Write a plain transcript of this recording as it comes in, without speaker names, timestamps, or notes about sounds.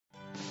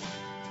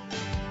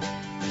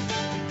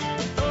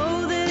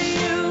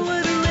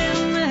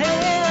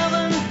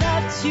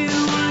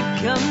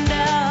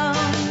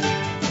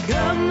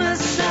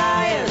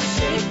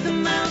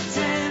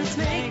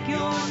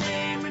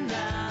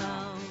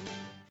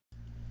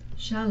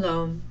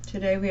Shalom.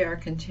 Today we are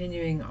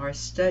continuing our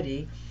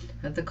study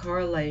of the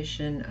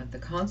correlation of the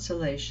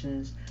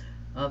constellations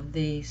of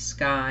the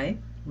sky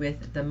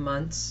with the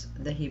months,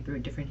 the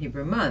different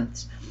Hebrew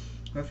months,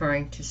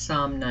 referring to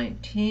Psalm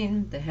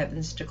 19, the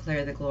heavens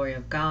declare the glory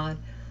of God,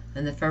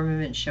 and the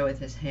firmament showeth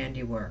his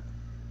handiwork.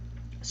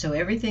 So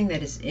everything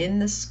that is in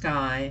the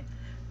sky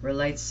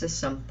relates to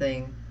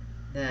something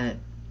that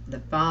the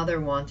Father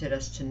wanted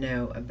us to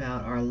know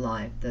about our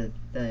life.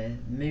 The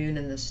moon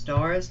and the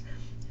stars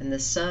and the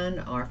sun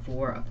are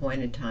for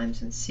appointed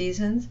times and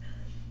seasons,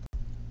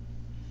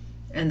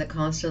 and the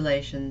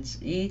constellations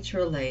each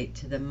relate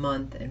to the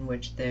month in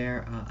which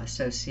they're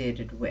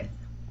associated with.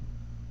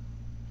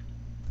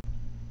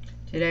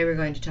 Today we're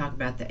going to talk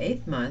about the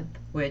 8th month,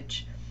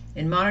 which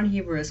in modern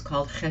Hebrew is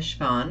called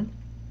Kheshvan.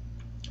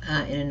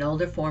 In an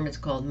older form it's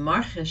called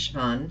Mar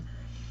Kheshvan,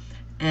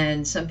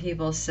 and some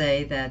people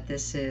say that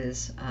this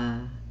is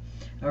a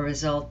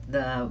result,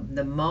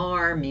 the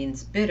Mar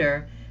means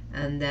bitter,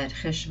 and that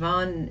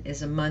Kheshvan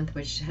is a month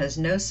which has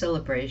no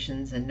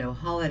celebrations and no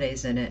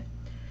holidays in it.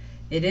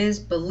 It is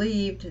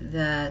believed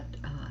that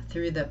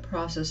through the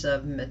process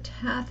of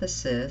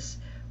metathesis,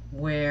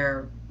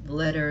 where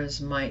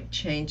letters might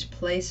change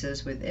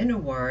places within a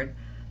word,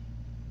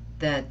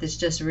 that this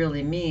just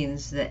really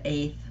means the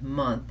 8th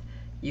month.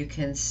 You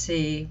can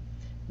see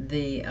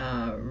the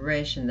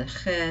resh and the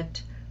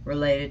chet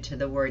related to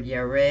the word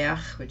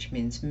yareach, which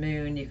means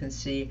moon. You can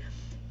see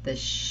the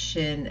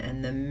shin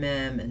and the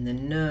mem and the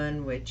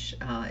nun, which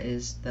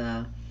is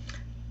the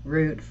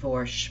root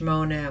for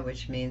shmona,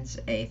 which means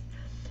 8th.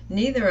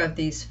 Neither of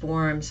these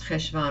forms,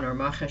 Kheshvan or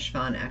Mar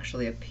Kheshvan,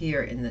 actually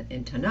appear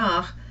in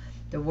Tanakh.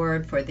 The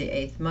word for the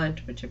 8th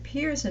month which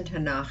appears in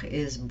Tanakh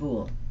is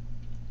Bul.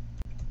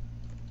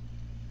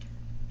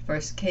 1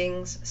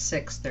 Kings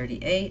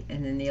 6:38,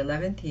 and in the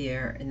 11th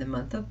year, in the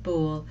month of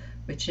Bul,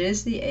 which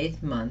is the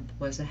 8th month,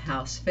 was a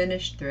house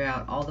finished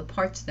throughout all the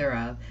parts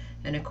thereof,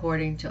 and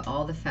according to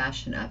all the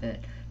fashion of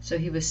it. So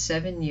he was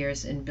 7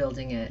 years in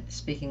building it.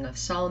 Speaking of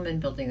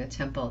Solomon building the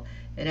temple,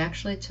 it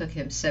actually took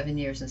him 7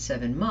 years and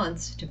 7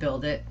 months to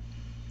build it.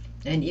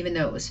 And even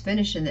though it was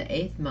finished in the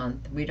 8th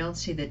month, we don't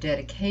see the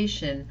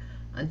dedication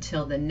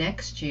until the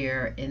next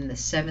year in the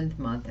 7th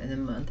month, in the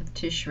month of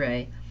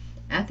Tishrei,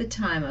 at the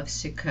time of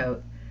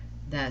Sukkot,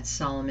 that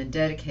Solomon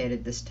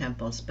dedicated this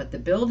temple. But the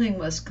building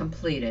was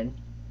completed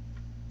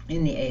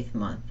in the 8th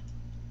month.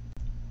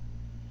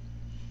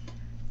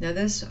 Now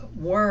this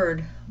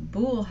word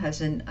Bul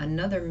has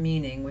another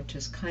meaning which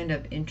is kind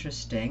of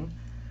interesting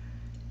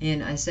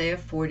in Isaiah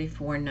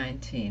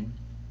 44:19.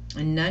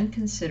 And none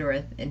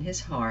considereth in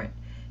his heart,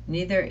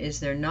 neither is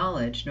there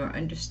knowledge nor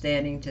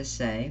understanding to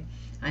say,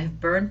 I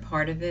have burned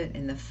part of it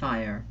in the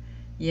fire.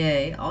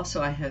 Yea,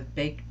 also I have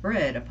baked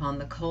bread upon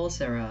the coals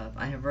thereof.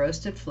 I have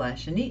roasted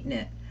flesh and eaten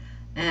it.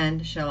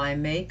 And shall I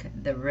make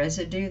the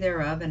residue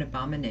thereof an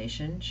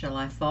abomination? Shall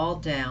I fall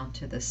down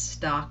to the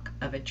stock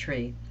of a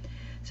tree?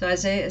 So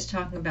Isaiah is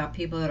talking about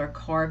people that are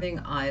carving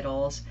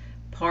idols.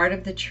 Part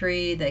of the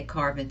tree they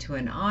carve into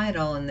an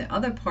idol, and the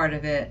other part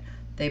of it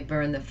they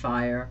burn the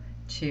fire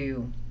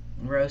to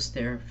roast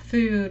their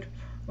food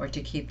or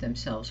to keep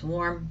themselves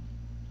warm.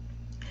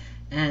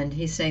 And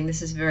he's saying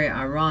this is very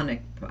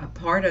ironic. A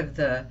part of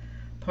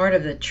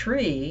the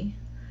tree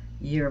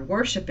you're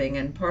worshiping,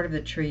 and part of the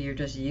tree you're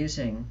just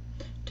using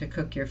to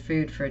cook your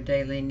food for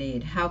daily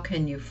need. How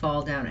can you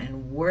fall down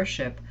and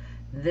worship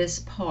this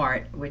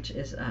part, which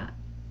is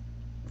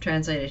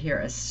translated here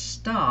as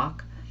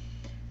stock,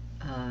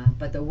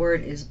 but the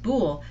word is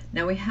bul.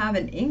 Now we have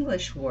an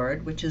English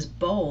word which is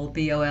bole,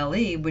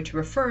 B-O-L-E, which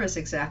refers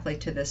exactly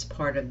to this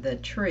part of the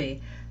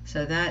tree,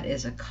 so that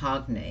is a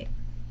cognate.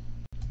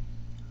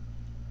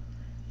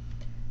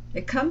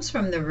 It comes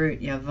from the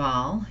root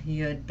yaval,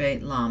 yud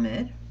beit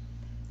lamed,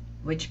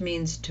 which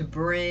means to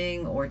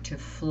bring or to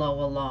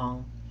flow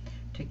along,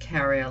 to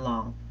carry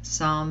along.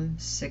 Psalm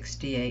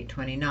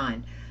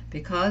 68:29.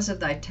 Because of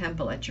thy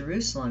temple at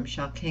Jerusalem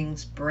shall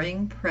kings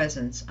bring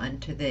presents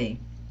unto thee.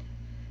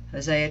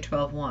 Hosea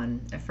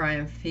 12:1.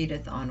 Ephraim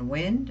feedeth on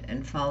wind,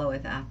 and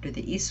followeth after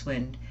the east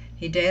wind.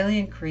 He daily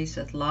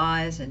increaseth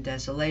lies and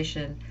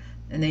desolation,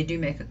 and they do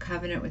make a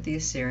covenant with the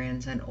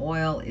Assyrians, and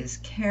oil is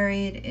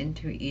carried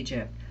into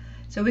Egypt.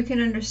 So we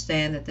can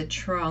understand that the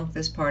trunk,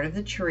 this part of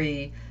the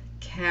tree,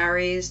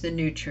 carries the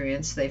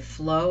nutrients. They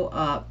flow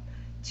up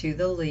to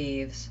the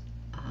leaves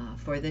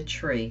for the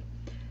tree.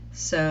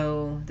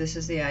 So this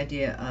is the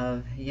idea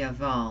of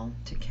yaval,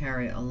 to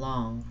carry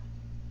along.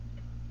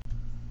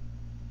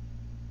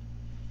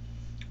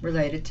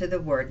 Related to the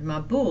word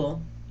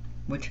mabul,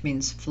 which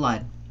means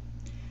flood.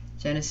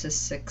 Genesis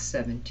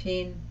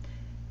 6:17.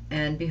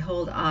 And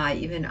behold, I,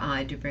 even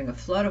I, do bring a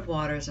flood of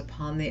waters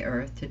upon the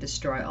earth to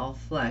destroy all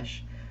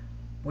flesh,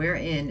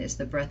 wherein is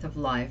the breath of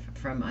life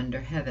from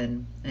under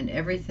heaven, and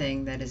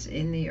everything that is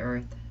in the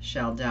earth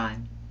shall die.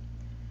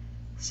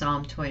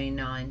 Psalm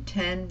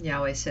 29:10.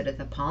 Yahweh sitteth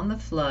upon the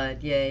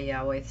flood, yea,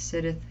 Yahweh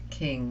sitteth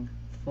king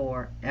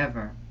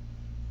forever.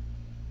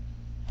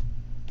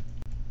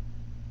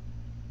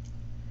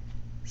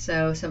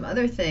 So some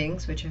other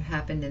things which have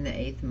happened in the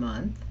 8th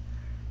month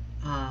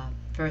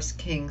 1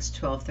 Kings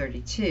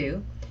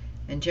 12:32,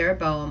 and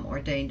Jeroboam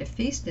ordained a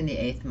feast in the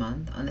 8th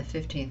month, on the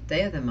 15th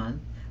day of the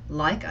month,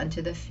 like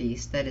unto the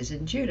feast that is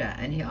in Judah,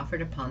 and he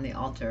offered upon the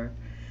altar.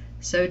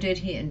 So did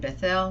he in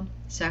Bethel,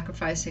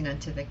 sacrificing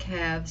unto the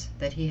calves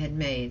that he had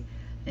made.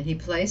 And he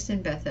placed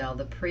in Bethel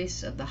the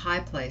priests of the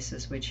high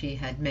places which he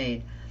had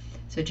made.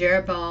 So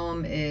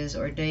Jeroboam is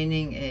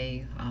ordaining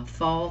a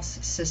false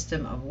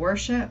system of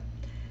worship,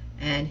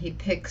 and he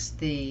picks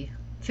the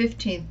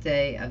 15th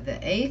day of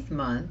the 8th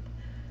month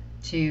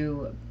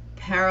to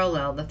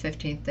parallel the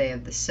 15th day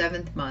of the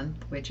 7th month,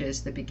 which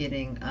is the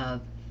beginning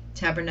of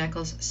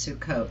Tabernacles,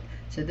 Sukkot.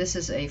 So this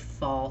is a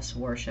false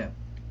worship.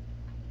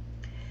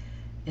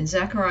 In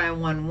Zechariah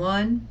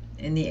 1:1,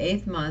 in the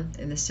 8th month,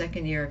 in the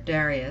 2nd year of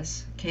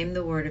Darius, came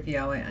the word of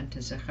Yahweh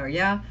unto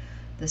Zechariah,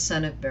 the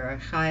son of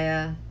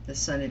Berechiah, the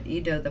son of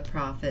Iddo the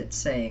prophet,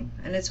 saying,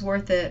 and it's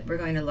worth it, we're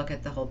going to look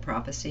at the whole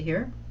prophecy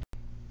here.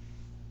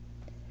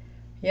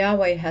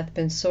 Yahweh hath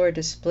been sore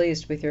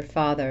displeased with your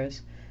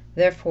fathers.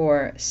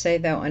 Therefore say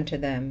thou unto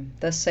them,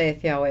 Thus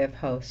saith Yahweh of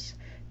hosts,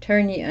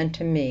 Turn ye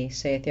unto me,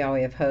 saith Yahweh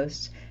of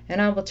hosts,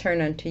 and I will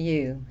turn unto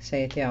you,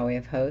 saith Yahweh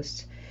of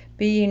hosts.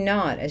 Be ye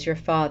not as your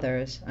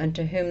fathers,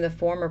 unto whom the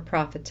former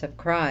prophets have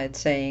cried,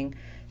 saying,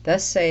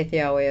 Thus saith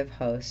Yahweh of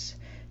hosts,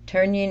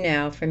 Turn ye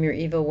now from your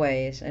evil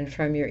ways, and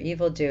from your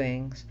evil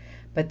doings.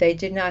 But they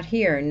did not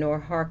hear, nor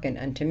hearken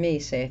unto me,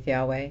 saith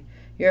Yahweh.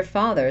 Your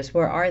fathers,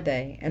 where are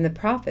they? And the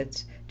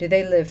prophets, do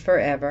they live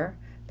forever?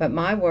 But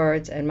my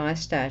words and my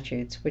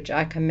statutes, which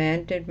I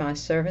commanded my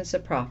servants the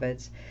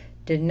prophets,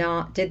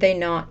 did they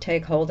not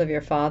take hold of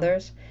your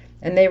fathers?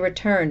 And they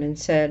returned and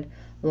said,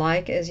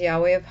 Like as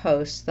Yahweh of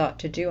hosts thought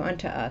to do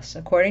unto us,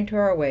 according to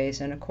our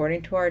ways and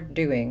according to our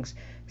doings,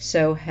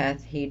 so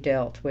hath he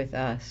dealt with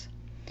us.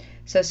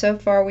 So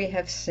far we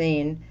have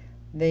seen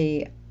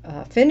the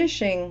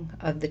finishing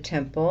of the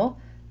temple,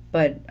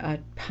 but a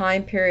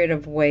time period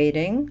of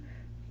waiting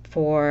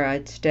for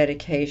its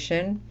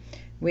dedication.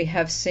 We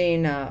have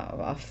seen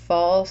a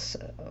false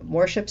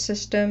worship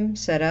system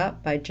set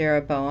up by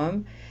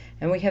Jeroboam,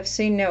 and we have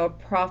seen now a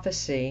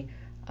prophecy,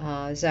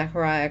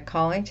 Zechariah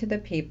calling to the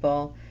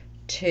people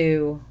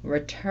to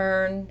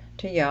return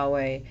to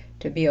Yahweh,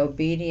 to be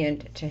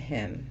obedient to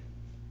him.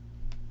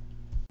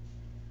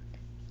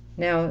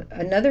 Now,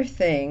 another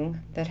thing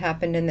that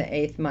happened in the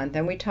 8th month,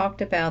 and we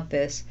talked about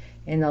this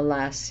in the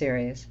last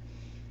series.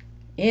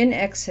 In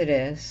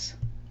Exodus,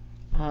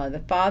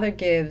 the Father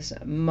gives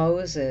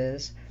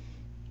Moses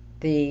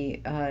the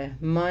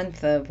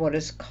month of what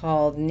is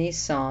called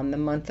Nisan, the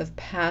month of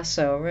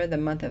Passover, the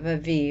month of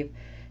Aviv,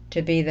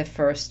 to be the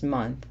first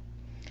month.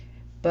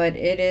 But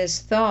it is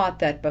thought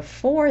that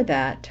before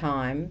that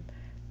time,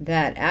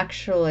 that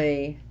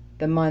actually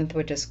the month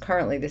which is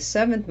currently the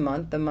 7th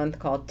month, the month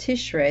called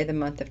Tishrei, the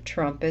month of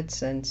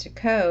trumpets and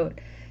Sukkot,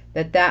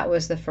 that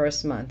was the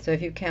first month. So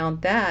if you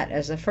count that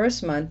as the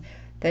first month,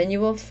 then you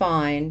will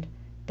find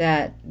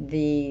that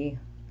the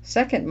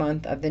 2nd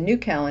month of the new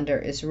calendar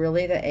is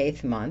really the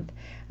 8th month.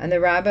 And the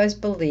rabbis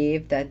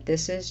believe that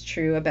this is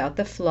true about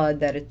the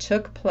flood, that it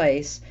took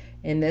place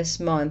in this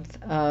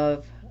month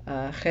of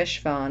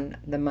Kheshvan,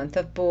 the month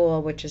of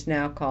Bul, which is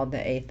now called the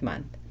 8th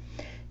month.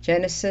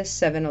 Genesis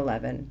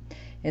 7:11.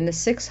 In the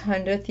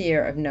 600th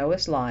year of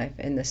Noah's life,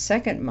 in the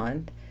 2nd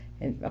month,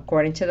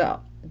 according to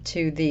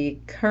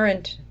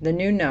the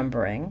new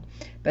numbering,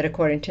 but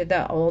according to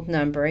the old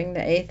numbering, the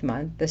 8th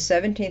month, the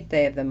 17th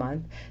day of the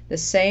month, the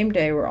same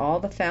day were all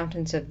the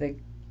fountains of the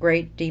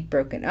great deep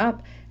broken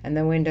up, and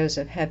the windows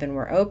of heaven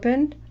were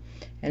opened.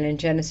 And in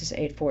Genesis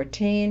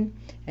 8:14,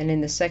 and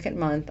in the 2nd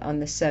month, on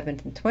the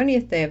 7th and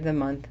 20th day of the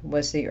month,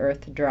 was the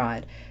earth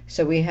dried.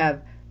 So we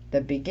have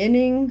the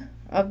beginning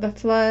of the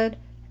flood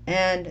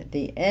and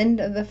the end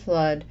of the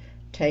flood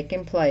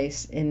taking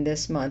place in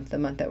this month, the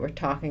month that we're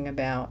talking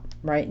about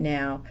right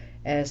now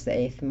as the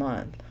 8th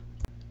month.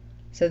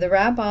 So the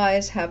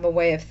rabbis have a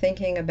way of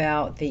thinking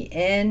about the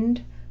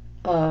end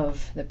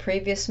of the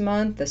previous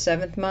month, the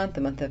 7th month,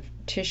 the month of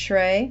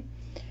Tishrei,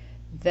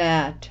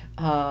 that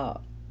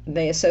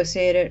they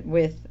associate it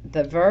with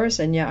the verse,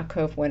 and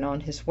Yaakov went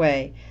on his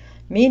way,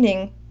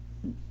 meaning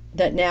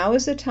that now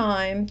is the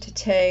time to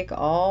take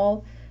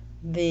all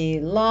the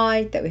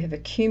light that we have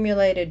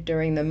accumulated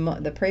during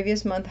the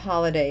previous month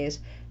holidays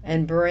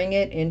and bring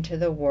it into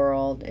the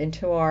world,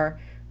 into our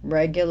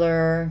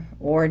regular,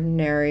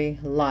 ordinary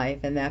life.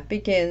 And that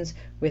begins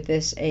with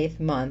this 8th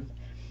month,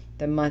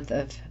 the month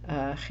of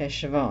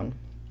Kheshvan.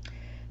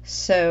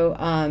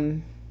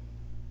 So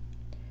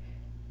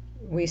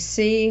we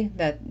see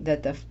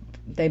that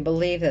they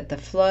believe that the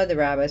flood, the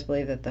rabbis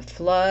believe that the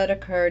flood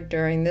occurred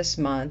during this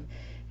month,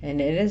 and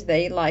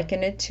they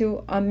liken it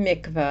to a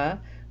mikveh,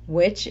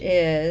 which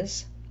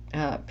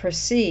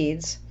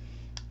precedes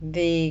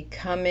the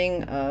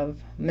coming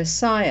of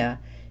Messiah.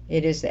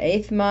 It is the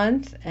 8th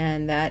month,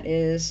 and that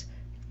is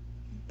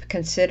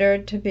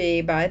considered to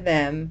be by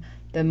them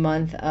the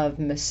month of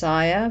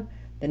Messiah.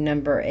 The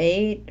number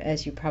 8,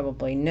 as you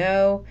probably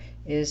know,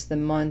 is the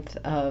month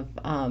of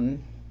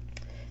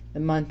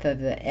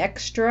the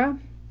extra,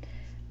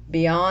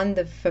 beyond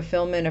the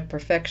fulfillment of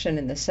perfection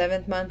in the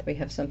 7th month, we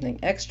have something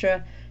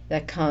extra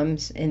that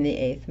comes in the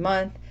 8th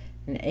month.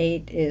 And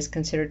 8 is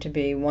considered to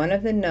be one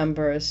of the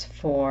numbers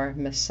for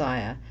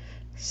Messiah.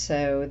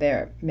 So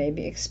they're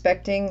maybe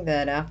expecting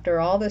that after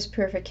all this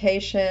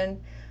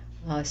purification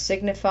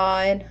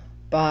signified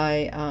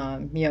by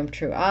Yom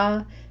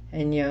Tru'ah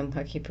and Yom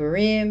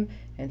HaKippurim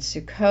and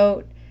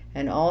Sukkot,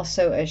 and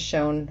also as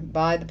shown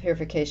by the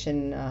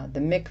purification, the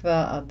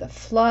mikvah of the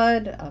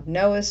flood of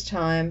Noah's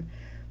time,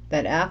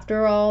 that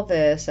after all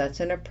this, that's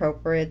an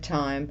appropriate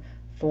time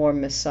for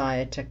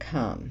Messiah to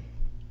come.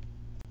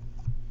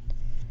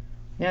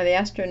 Now the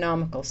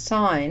astronomical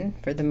sign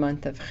for the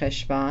month of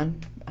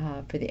Kheshvan,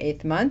 for the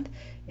 8th month,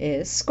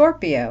 is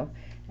Scorpio.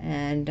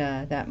 And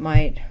that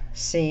might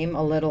seem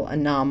a little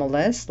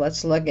anomalous.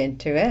 Let's look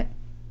into it.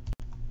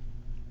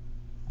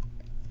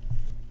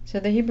 So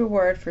the Hebrew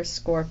word for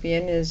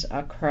scorpion is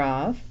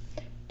akrav,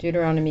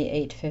 Deuteronomy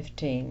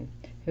 8:15,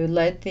 who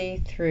led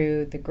thee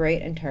through the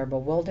great and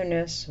terrible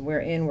wilderness,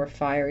 wherein were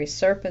fiery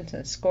serpents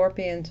and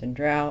scorpions and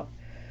drought,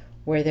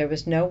 where there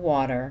was no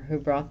water, who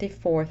brought thee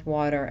forth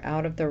water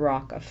out of the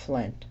rock of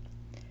flint.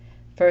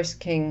 1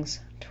 Kings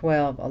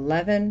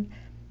 12:11,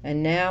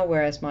 and now,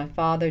 whereas my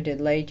father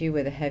did lade you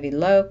with a heavy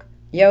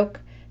yoke,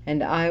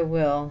 and I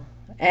will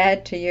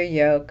add to your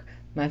yoke,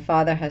 my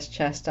father has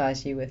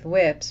chastised you with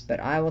whips, but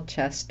I will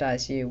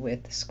chastise you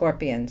with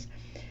scorpions.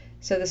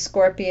 So the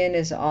scorpion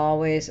is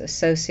always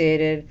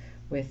associated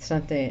with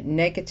something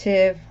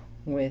negative,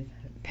 with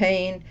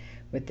pain,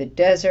 with the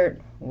desert,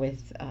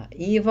 with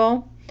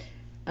evil.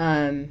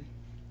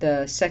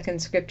 The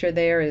second scripture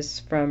there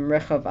is from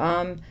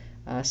Rehoboam.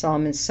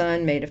 Solomon's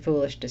son made a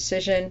foolish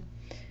decision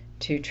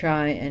to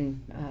try and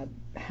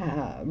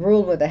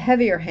rule with a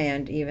heavier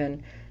hand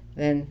even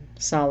than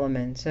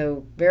Solomon.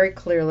 So very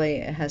clearly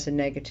it has a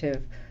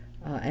negative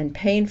and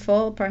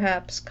painful,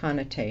 perhaps,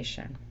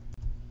 connotation.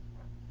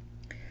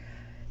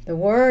 The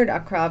word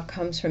akrav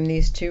comes from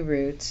these two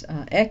roots,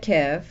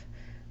 ekev,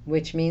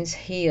 which means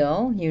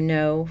heel. You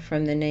know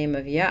from the name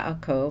of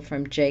Yaakov,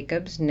 from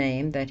Jacob's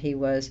name, that he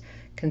was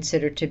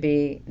considered to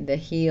be the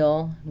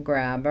heel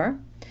grabber.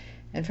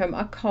 And from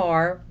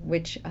akar,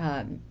 which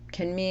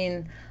can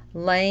mean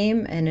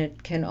lame, and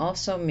it can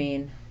also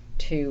mean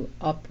to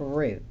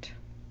uproot.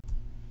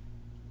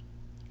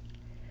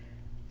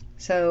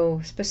 So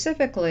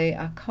specifically,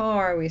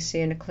 akar we see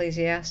in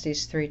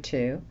Ecclesiastes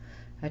 3:2,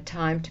 a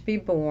time to be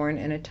born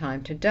and a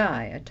time to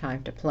die, a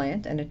time to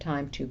plant and a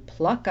time to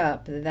pluck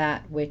up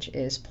that which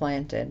is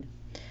planted.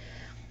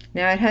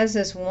 Now it has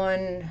this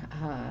one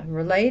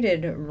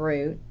related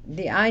root.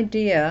 The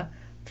idea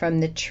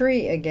from the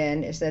tree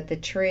again is that the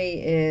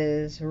tree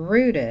is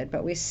rooted,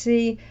 but we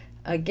see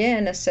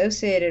again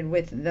associated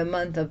with the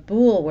month of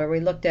Bul, where we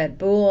looked at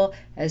Bul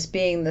as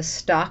being the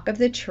stock of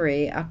the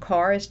tree.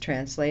 Akar is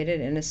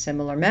translated in a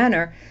similar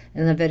manner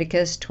in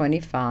Leviticus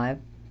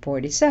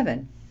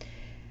 25:47.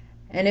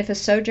 And if a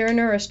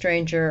sojourner or a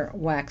stranger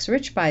wax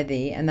rich by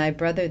thee, and thy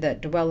brother that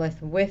dwelleth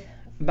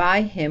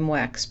by him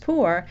wax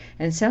poor,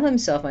 and sell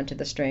himself unto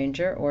the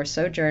stranger or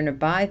sojourner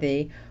by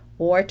thee,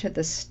 or to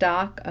the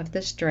stock of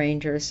the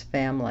stranger's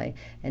family.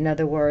 In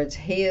other words,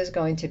 he is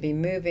going to be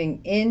moving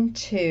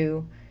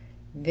into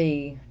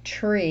the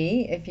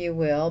tree, if you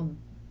will,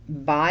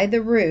 by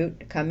the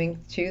root, coming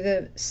to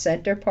the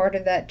center part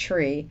of that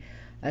tree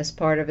as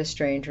part of a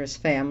stranger's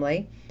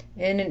family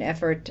in an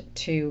effort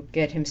to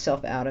get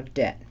himself out of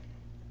debt.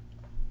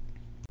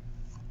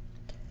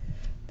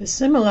 The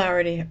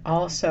similarity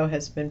also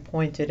has been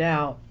pointed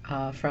out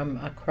from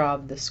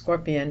akrav, the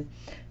scorpion,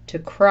 to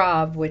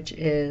krav, which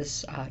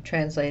is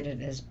translated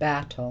as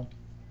battle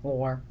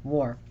or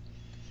war.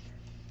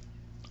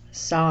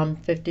 Psalm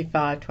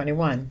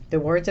 55:21. The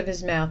words of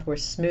his mouth were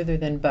smoother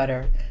than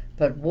butter,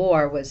 but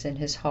war was in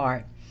his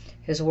heart.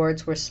 His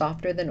words were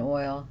softer than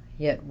oil,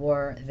 yet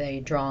were they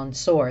drawn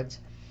swords.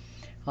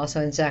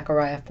 Also in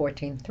Zechariah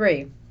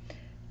 14:3.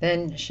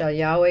 Then shall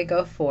Yahweh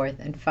go forth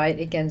and fight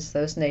against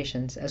those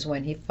nations as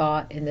when he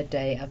fought in the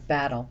day of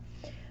battle.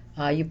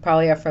 You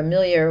probably are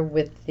familiar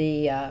with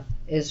the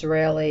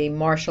Israeli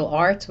martial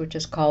arts, which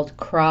is called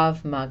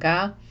Krav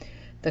Maga.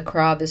 The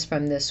Krav is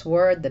from this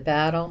word, the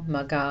battle.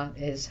 Maga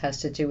has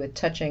to do with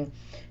touching,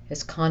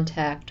 is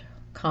contact,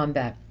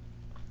 combat.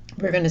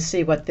 We're going to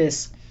see what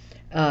this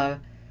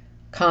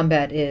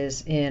combat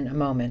is in a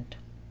moment.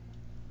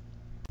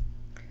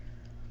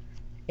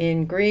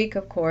 In Greek,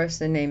 of course,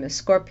 the name is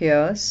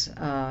Scorpios,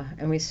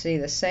 and we see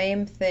the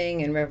same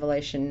thing in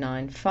Revelation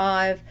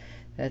 9:5,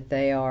 that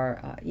they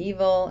are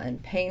evil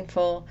and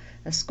painful.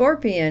 A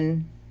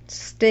scorpion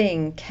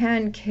sting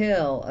can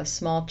kill a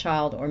small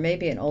child or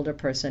maybe an older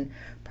person,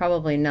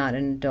 probably not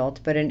an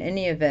adult, but in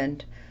any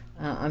event,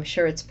 I'm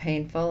sure it's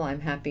painful. I'm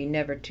happy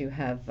never to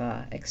have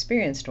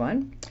experienced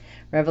one.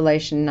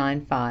 Revelation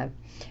 9:5.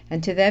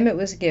 And to them it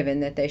was given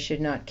that they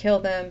should not kill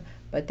them,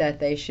 but that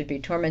they should be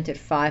tormented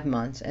 5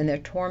 months, and their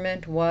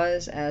torment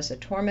was as the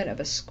torment of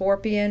a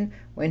scorpion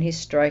when he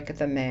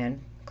striketh a man,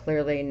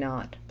 clearly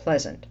not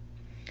pleasant.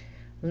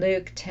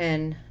 Luke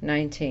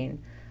 10:19.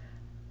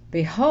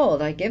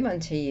 Behold, I give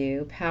unto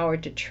you power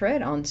to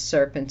tread on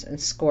serpents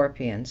and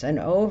scorpions, and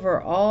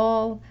over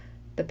all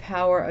the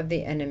power of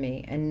the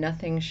enemy, and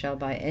nothing shall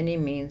by any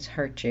means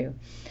hurt you.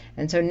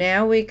 And so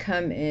now we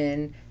come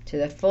in to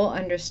the full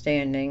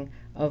understanding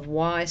of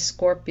why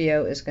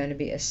Scorpio is going to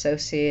be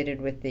associated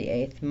with the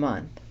 8th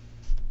month.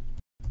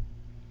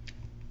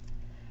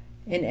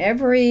 In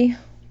every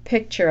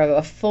picture of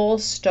a full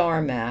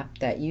star map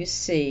that you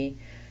see,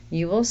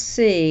 you will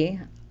see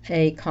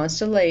a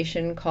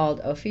constellation called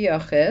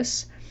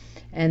Ophiuchus,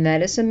 and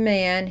that is a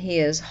man. He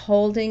is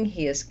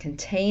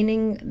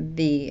containing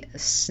the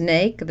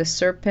snake, the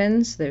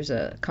serpents. There's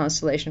a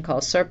constellation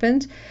called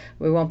Serpent.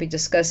 We won't be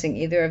discussing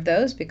either of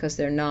those because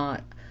they're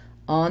not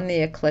on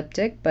the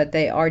ecliptic, but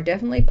they are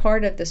definitely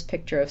part of this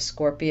picture of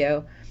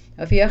Scorpio.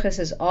 Ophiuchus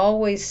is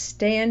always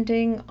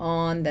standing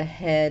on the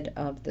head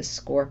of the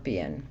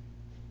scorpion.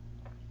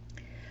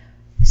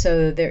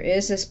 So there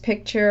is this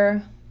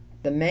picture,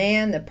 the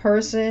man, the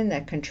person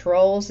that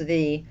controls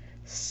the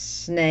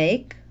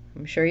snake.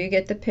 I'm sure you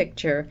get the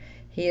picture.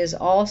 He is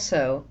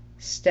also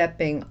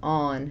stepping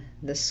on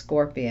the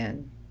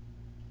scorpion.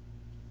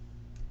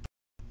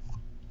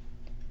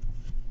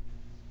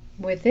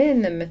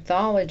 Within the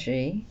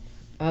mythology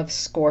of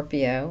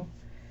Scorpio,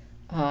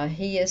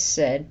 he is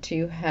said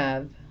to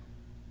have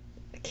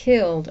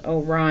killed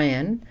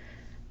Orion,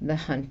 the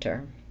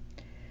hunter.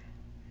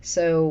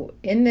 So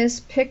in this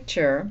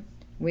picture,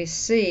 we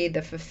see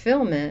the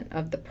fulfillment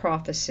of the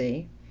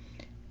prophecy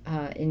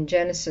in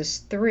Genesis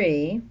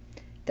 3,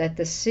 that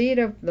the seed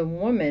of the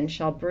woman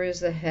shall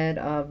bruise the head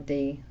of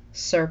the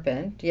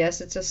serpent.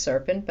 Yes, it's a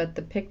serpent, but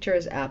the picture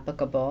is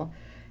applicable.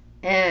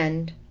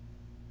 And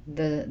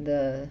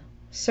the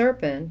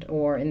serpent,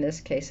 or in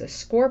this case a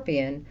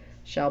scorpion,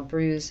 shall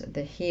bruise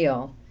the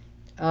heel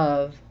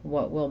of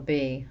what will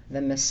be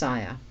the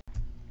Messiah.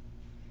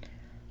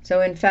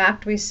 So in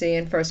fact, we see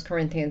in 1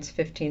 Corinthians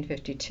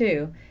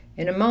 15:52,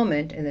 in a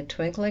moment, in the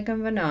twinkling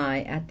of an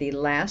eye, at the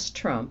last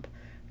trump,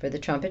 for the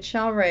trumpet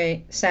shall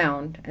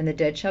sound, and the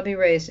dead shall be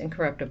raised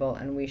incorruptible,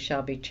 and we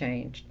shall be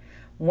changed.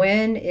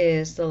 When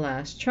is the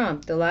last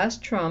trump? The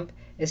last trump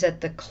is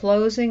at the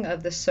closing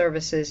of the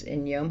services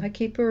in Yom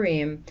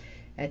HaKippurim.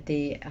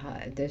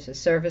 There's a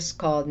service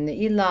called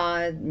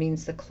Ne'ilah. It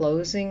means the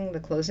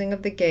closing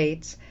of the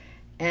gates.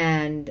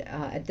 And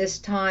at this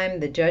time,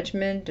 the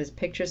judgment is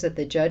pictures that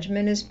the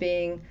judgment is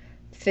being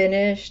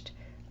finished,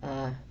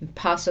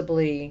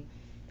 possibly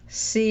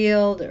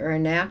sealed or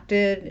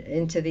enacted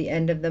into the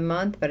end of the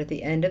month. But at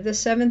the end of the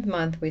 7th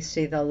month, we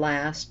see the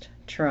last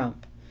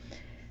trump.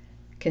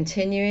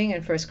 Continuing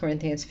in 1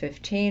 Corinthians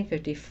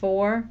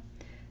 15:54,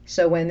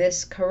 so when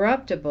this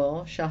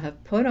corruptible shall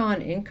have put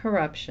on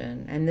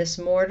incorruption, and this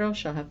mortal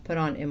shall have put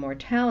on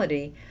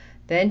immortality,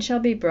 then shall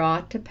be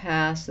brought to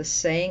pass the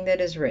saying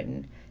that is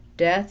written,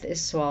 death is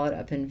swallowed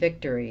up in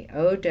victory.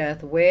 O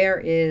death, where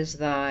is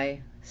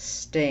thy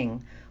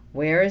sting?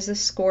 Where is the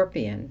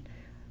scorpion?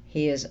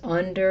 He is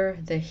under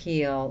the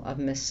heel of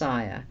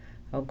Messiah.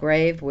 O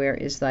grave, where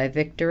is thy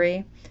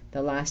victory?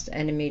 The last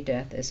enemy,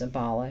 death, is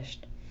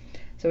abolished.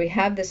 So we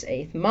have this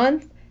 8th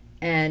month,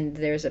 and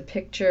there's a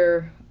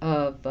picture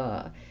of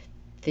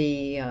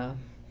the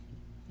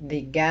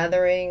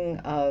gathering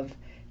of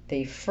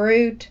the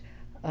fruit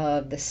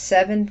of the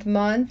 7th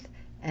month,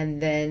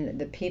 and then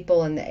the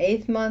people in the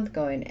 8th month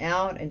going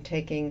out and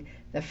taking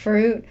the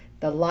fruit,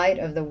 the light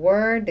of the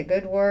word, the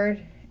good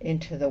word,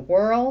 into the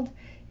world.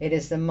 It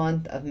is the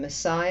month of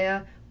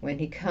Messiah, when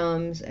he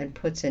comes and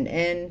puts an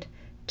end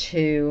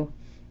to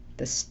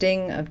the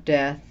sting of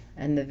death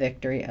and the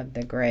victory of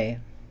the grave.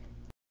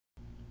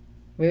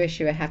 We wish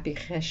you a happy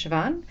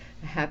Kheshvan,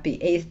 a happy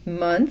 8th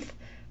month.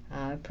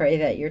 Pray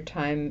that your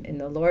time in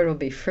the Lord will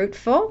be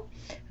fruitful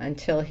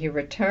until he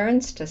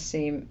returns.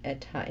 Tasim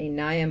et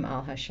ha'inayim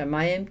al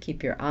hashamayim.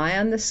 Keep your eye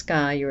on the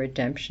sky. Your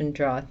redemption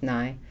draweth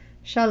nigh.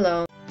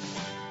 Shalom.